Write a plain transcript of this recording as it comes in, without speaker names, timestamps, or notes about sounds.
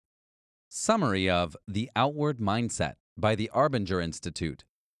Summary of The Outward Mindset by the Arbinger Institute.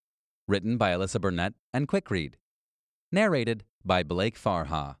 Written by Alyssa Burnett and Quickread. Narrated by Blake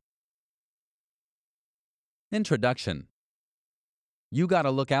Farha. Introduction. You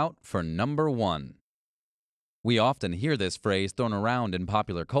gotta look out for number one. We often hear this phrase thrown around in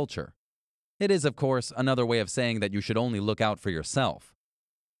popular culture. It is, of course, another way of saying that you should only look out for yourself.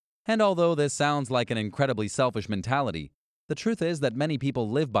 And although this sounds like an incredibly selfish mentality, the truth is that many people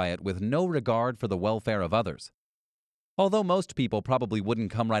live by it with no regard for the welfare of others. Although most people probably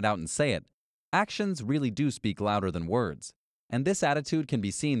wouldn't come right out and say it, actions really do speak louder than words, and this attitude can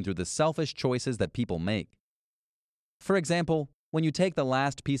be seen through the selfish choices that people make. For example, when you take the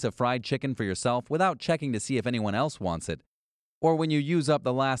last piece of fried chicken for yourself without checking to see if anyone else wants it, or when you use up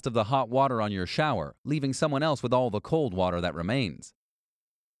the last of the hot water on your shower, leaving someone else with all the cold water that remains.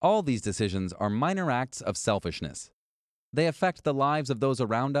 All these decisions are minor acts of selfishness. They affect the lives of those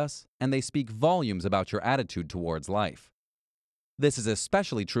around us, and they speak volumes about your attitude towards life. This is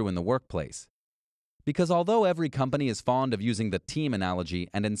especially true in the workplace. Because although every company is fond of using the team analogy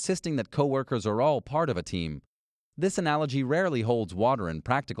and insisting that coworkers are all part of a team, this analogy rarely holds water in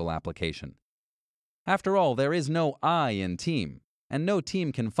practical application. After all, there is no I in team, and no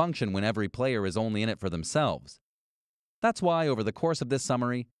team can function when every player is only in it for themselves. That's why, over the course of this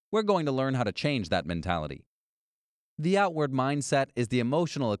summary, we're going to learn how to change that mentality. The outward mindset is the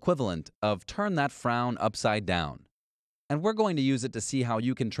emotional equivalent of turn that frown upside down, and we're going to use it to see how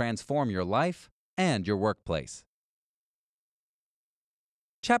you can transform your life and your workplace.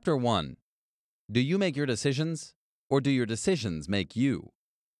 Chapter 1. Do you make your decisions, or do your decisions make you?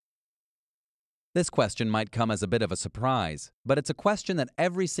 This question might come as a bit of a surprise, but it's a question that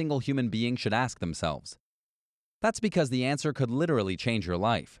every single human being should ask themselves. That's because the answer could literally change your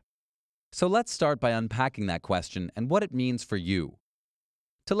life. So let's start by unpacking that question and what it means for you.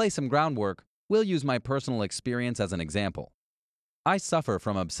 To lay some groundwork, we'll use my personal experience as an example. I suffer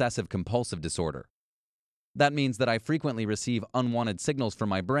from obsessive-compulsive disorder. That means that I frequently receive unwanted signals from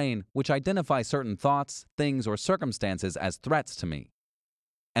my brain which identify certain thoughts, things, or circumstances as threats to me.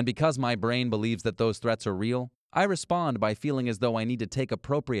 And because my brain believes that those threats are real, I respond by feeling as though I need to take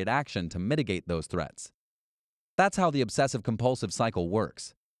appropriate action to mitigate those threats. That's how the obsessive-compulsive cycle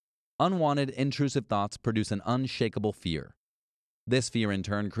works. Unwanted, intrusive thoughts produce an unshakable fear. This fear in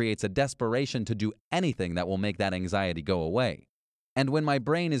turn creates a desperation to do anything that will make that anxiety go away. And when my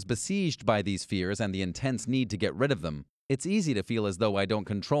brain is besieged by these fears and the intense need to get rid of them, it's easy to feel as though I don't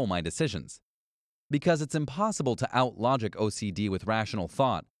control my decisions. Because it's impossible to out-logic OCD with rational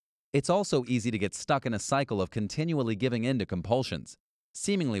thought, it's also easy to get stuck in a cycle of continually giving in to compulsions,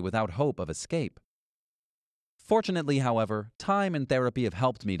 seemingly without hope of escape. Fortunately, however, time and therapy have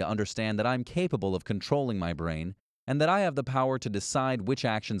helped me to understand that I'm capable of controlling my brain and that I have the power to decide which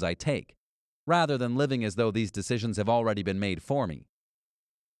actions I take, rather than living as though these decisions have already been made for me.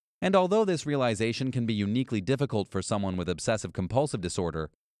 And although this realization can be uniquely difficult for someone with obsessive-compulsive disorder,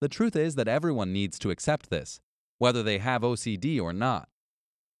 the truth is that everyone needs to accept this, whether they have OCD or not.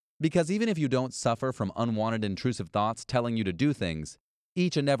 Because even if you don't suffer from unwanted intrusive thoughts telling you to do things,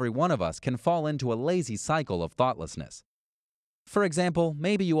 each and every one of us can fall into a lazy cycle of thoughtlessness. For example,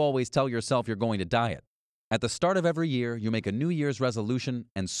 maybe you always tell yourself you're going to diet. At the start of every year, you make a New Year's resolution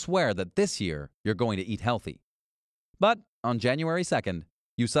and swear that this year you're going to eat healthy. But on January 2nd,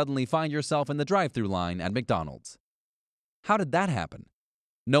 you suddenly find yourself in the drive-thru line at McDonald's. How did that happen?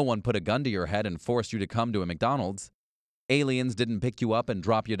 No one put a gun to your head and forced you to come to a McDonald's. Aliens didn't pick you up and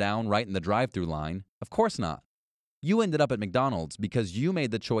drop you down right in the drive-thru line. Of course not. You ended up at McDonald's because you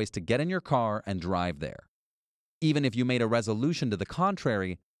made the choice to get in your car and drive there. Even if you made a resolution to the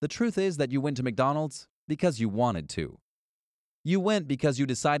contrary, the truth is that you went to McDonald's because you wanted to. You went because you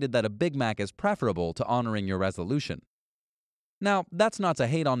decided that a Big Mac is preferable to honoring your resolution. Now, that's not to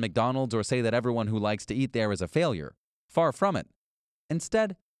hate on McDonald's or say that everyone who likes to eat there is a failure. Far from it.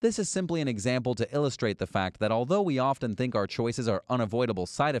 Instead, this is simply an example to illustrate the fact that although we often think our choices are unavoidable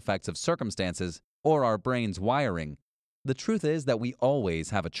side effects of circumstances or our brain's wiring, the truth is that we always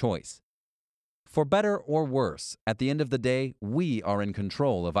have a choice. For better or worse, at the end of the day, we are in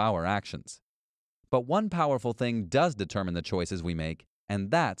control of our actions. But one powerful thing does determine the choices we make, and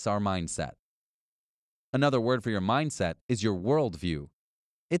that's our mindset. Another word for your mindset is your worldview.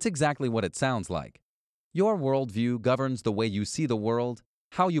 It's exactly what it sounds like. Your worldview governs the way you see the world,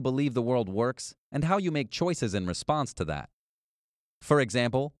 how you believe the world works, and how you make choices in response to that. For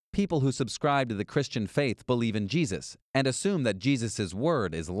example, people who subscribe to the Christian faith believe in Jesus and assume that Jesus'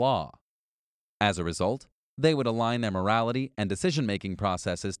 word is law. As a result, they would align their morality and decision-making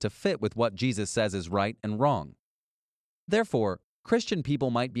processes to fit with what Jesus says is right and wrong. Therefore, Christian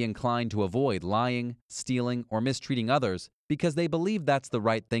people might be inclined to avoid lying, stealing, or mistreating others because they believe that's the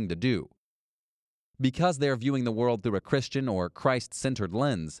right thing to do. Because they're viewing the world through a Christian or Christ-centered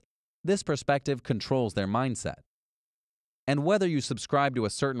lens, this perspective controls their mindset. And whether you subscribe to a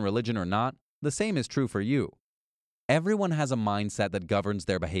certain religion or not, the same is true for you. Everyone has a mindset that governs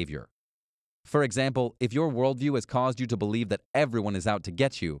their behavior. For example, if your worldview has caused you to believe that everyone is out to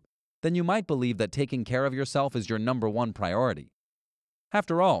get you, then you might believe that taking care of yourself is your number one priority.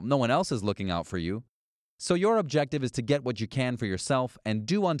 After all, no one else is looking out for you. So your objective is to get what you can for yourself and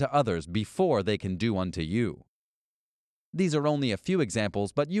do unto others before they can do unto you. These are only a few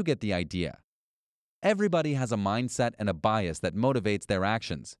examples, but you get the idea. Everybody has a mindset and a bias that motivates their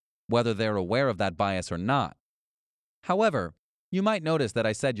actions, whether they're aware of that bias or not. However, you might notice that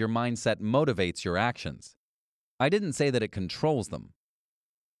I said your mindset motivates your actions. I didn't say that it controls them.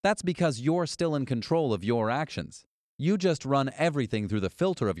 That's because you're still in control of your actions. You just run everything through the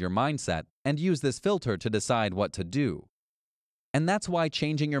filter of your mindset and use this filter to decide what to do. And that's why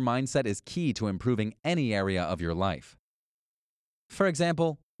changing your mindset is key to improving any area of your life. For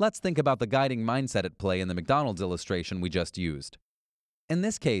example, let's think about the guiding mindset at play in the McDonald's illustration we just used. In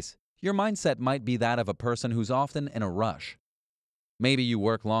this case, your mindset might be that of a person who's often in a rush. Maybe you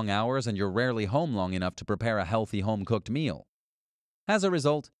work long hours and you're rarely home long enough to prepare a healthy home-cooked meal. As a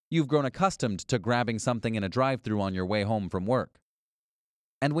result, you've grown accustomed to grabbing something in a drive-thru on your way home from work.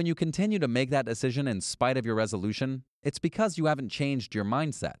 And when you continue to make that decision in spite of your resolution, it's because you haven't changed your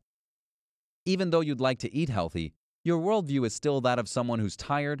mindset. Even though you'd like to eat healthy, your worldview is still that of someone who's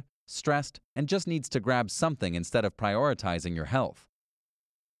tired, stressed, and just needs to grab something instead of prioritizing your health.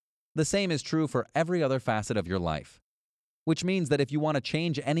 The same is true for every other facet of your life, which means that if you want to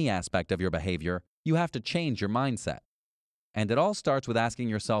change any aspect of your behavior, you have to change your mindset. And it all starts with asking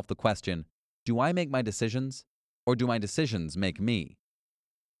yourself the question, do I make my decisions, or do my decisions make me?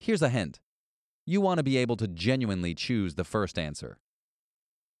 Here's a hint. You want to be able to genuinely choose the first answer.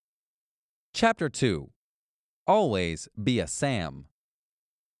 Chapter 2. Always be a Sam.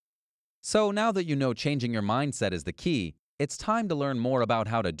 So now that you know changing your mindset is the key, it's time to learn more about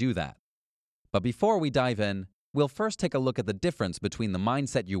how to do that. But before we dive in, we'll first take a look at the difference between the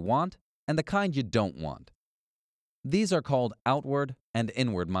mindset you want and the kind you don't want. These are called outward and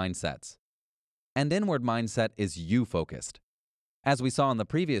inward mindsets. An inward mindset is you-focused. As we saw in the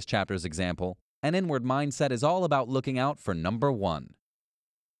previous chapter's example, an inward mindset is all about looking out for number one.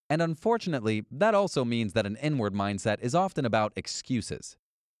 And unfortunately, that also means that an inward mindset is often about excuses.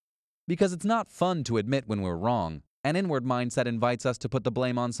 Because it's not fun to admit when we're wrong, an inward mindset invites us to put the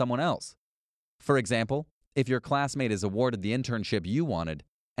blame on someone else. For example, if your classmate is awarded the internship you wanted,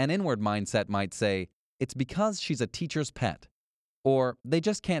 an inward mindset might say, "It's because she's a teacher's pet," or "They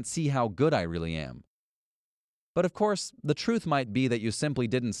just can't see how good I really am." But of course, the truth might be that you simply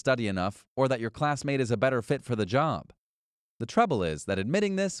didn't study enough or that your classmate is a better fit for the job. The trouble is that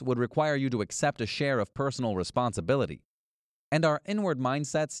admitting this would require you to accept a share of personal responsibility. And our inward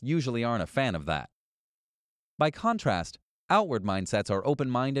mindsets usually aren't a fan of that. By contrast, outward mindsets are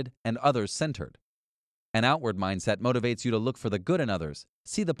open-minded and others-centered. An outward mindset motivates you to look for the good in others,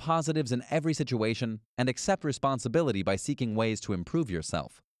 see the positives in every situation, and accept responsibility by seeking ways to improve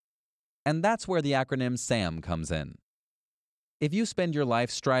yourself. And that's where the acronym SAM comes in. If you spend your life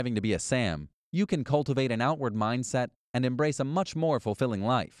striving to be a SAM, you can cultivate an outward mindset and embrace a much more fulfilling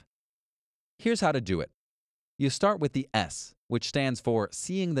life. Here's how to do it. You start with the S, which stands for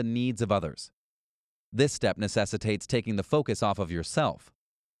seeing the needs of others. This step necessitates taking the focus off of yourself.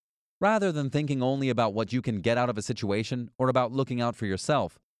 Rather than thinking only about what you can get out of a situation or about looking out for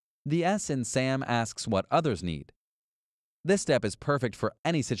yourself, the S in SAM asks what others need. This step is perfect for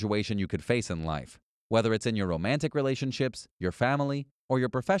any situation you could face in life, whether it's in your romantic relationships, your family, or your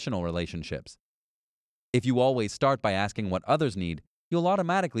professional relationships. If you always start by asking what others need, you'll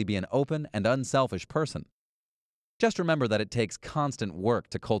automatically be an open and unselfish person. Just remember that it takes constant work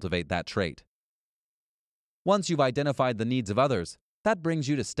to cultivate that trait. Once you've identified the needs of others, that brings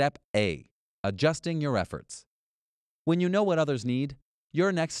you to step A, adjusting your efforts. When you know what others need,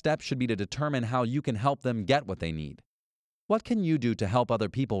 your next step should be to determine how you can help them get what they need. What can you do to help other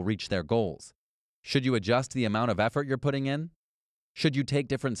people reach their goals? Should you adjust the amount of effort you're putting in? Should you take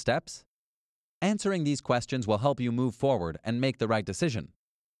different steps? Answering these questions will help you move forward and make the right decision.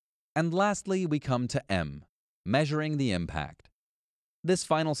 And lastly, we come to M, measuring the impact. This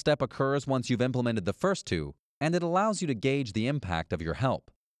final step occurs once you've implemented the first two, and it allows you to gauge the impact of your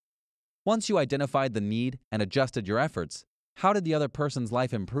help. Once you identified the need and adjusted your efforts, how did the other person's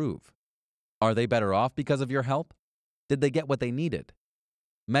life improve? Are they better off because of your help? Did they get what they needed?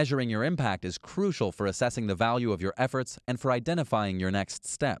 Measuring your impact is crucial for assessing the value of your efforts and for identifying your next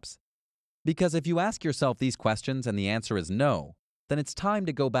steps. Because if you ask yourself these questions and the answer is no, then it's time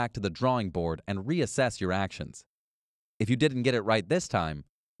to go back to the drawing board and reassess your actions. If you didn't get it right this time,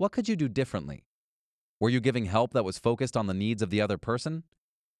 what could you do differently? Were you giving help that was focused on the needs of the other person?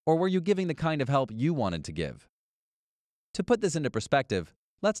 Or were you giving the kind of help you wanted to give? To put this into perspective,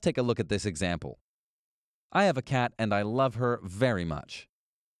 let's take a look at this example. I have a cat and I love her very much.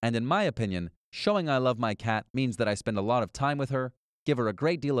 And in my opinion, showing I love my cat means that I spend a lot of time with her, give her a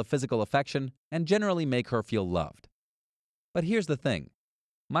great deal of physical affection, and generally make her feel loved. But here's the thing.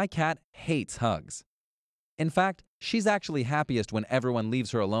 My cat hates hugs. In fact, she's actually happiest when everyone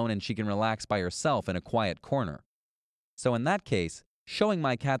leaves her alone and she can relax by herself in a quiet corner. So in that case, showing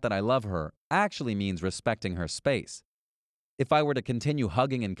my cat that I love her actually means respecting her space. If I were to continue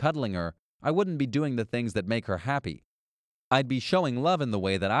hugging and cuddling her, I wouldn't be doing the things that make her happy. I'd be showing love in the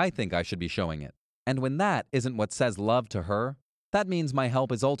way that I think I should be showing it. And when that isn't what says love to her, that means my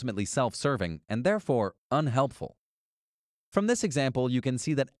help is ultimately self-serving and therefore unhelpful. From this example, you can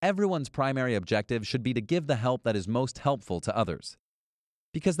see that everyone's primary objective should be to give the help that is most helpful to others.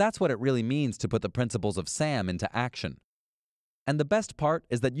 Because that's what it really means to put the principles of Sam into action. And the best part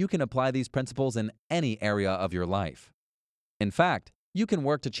is that you can apply these principles in any area of your life. In fact, you can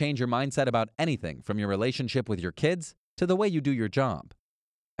work to change your mindset about anything from your relationship with your kids to the way you do your job.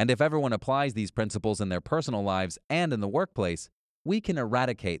 And if everyone applies these principles in their personal lives and in the workplace, we can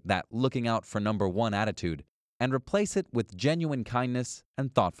eradicate that looking out for number one attitude and replace it with genuine kindness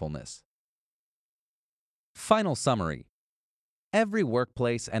and thoughtfulness. Final summary. Every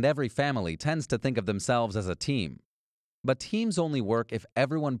workplace and every family tends to think of themselves as a team. But teams only work if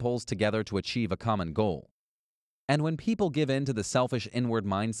everyone pulls together to achieve a common goal. And when people give in to the selfish inward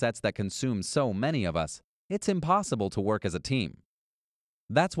mindsets that consume so many of us, it's impossible to work as a team.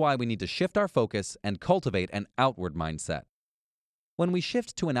 That's why we need to shift our focus and cultivate an outward mindset. When we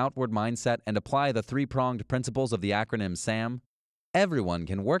shift to an outward mindset and apply the three-pronged principles of the acronym SAM, everyone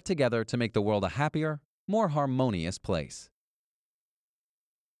can work together to make the world a happier, more harmonious place.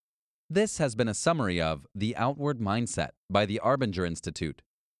 This has been a summary of The Outward Mindset by the Arbinger Institute,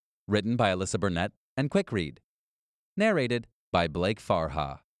 written by Alyssa Burnett and Quick Read, narrated by Blake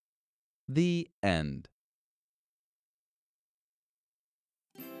Farha. The end.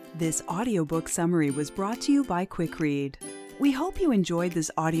 This audiobook summary was brought to you by Quick Read. We hope you enjoyed this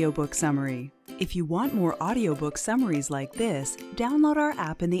audiobook summary. If you want more audiobook summaries like this, download our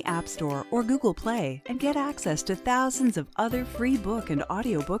app in the App Store or Google Play and get access to thousands of other free book and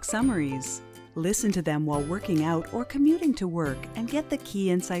audiobook summaries. Listen to them while working out or commuting to work and get the key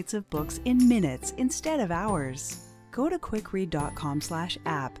insights of books in minutes instead of hours. Go to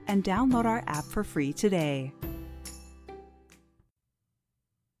quickread.com/app and download our app for free today.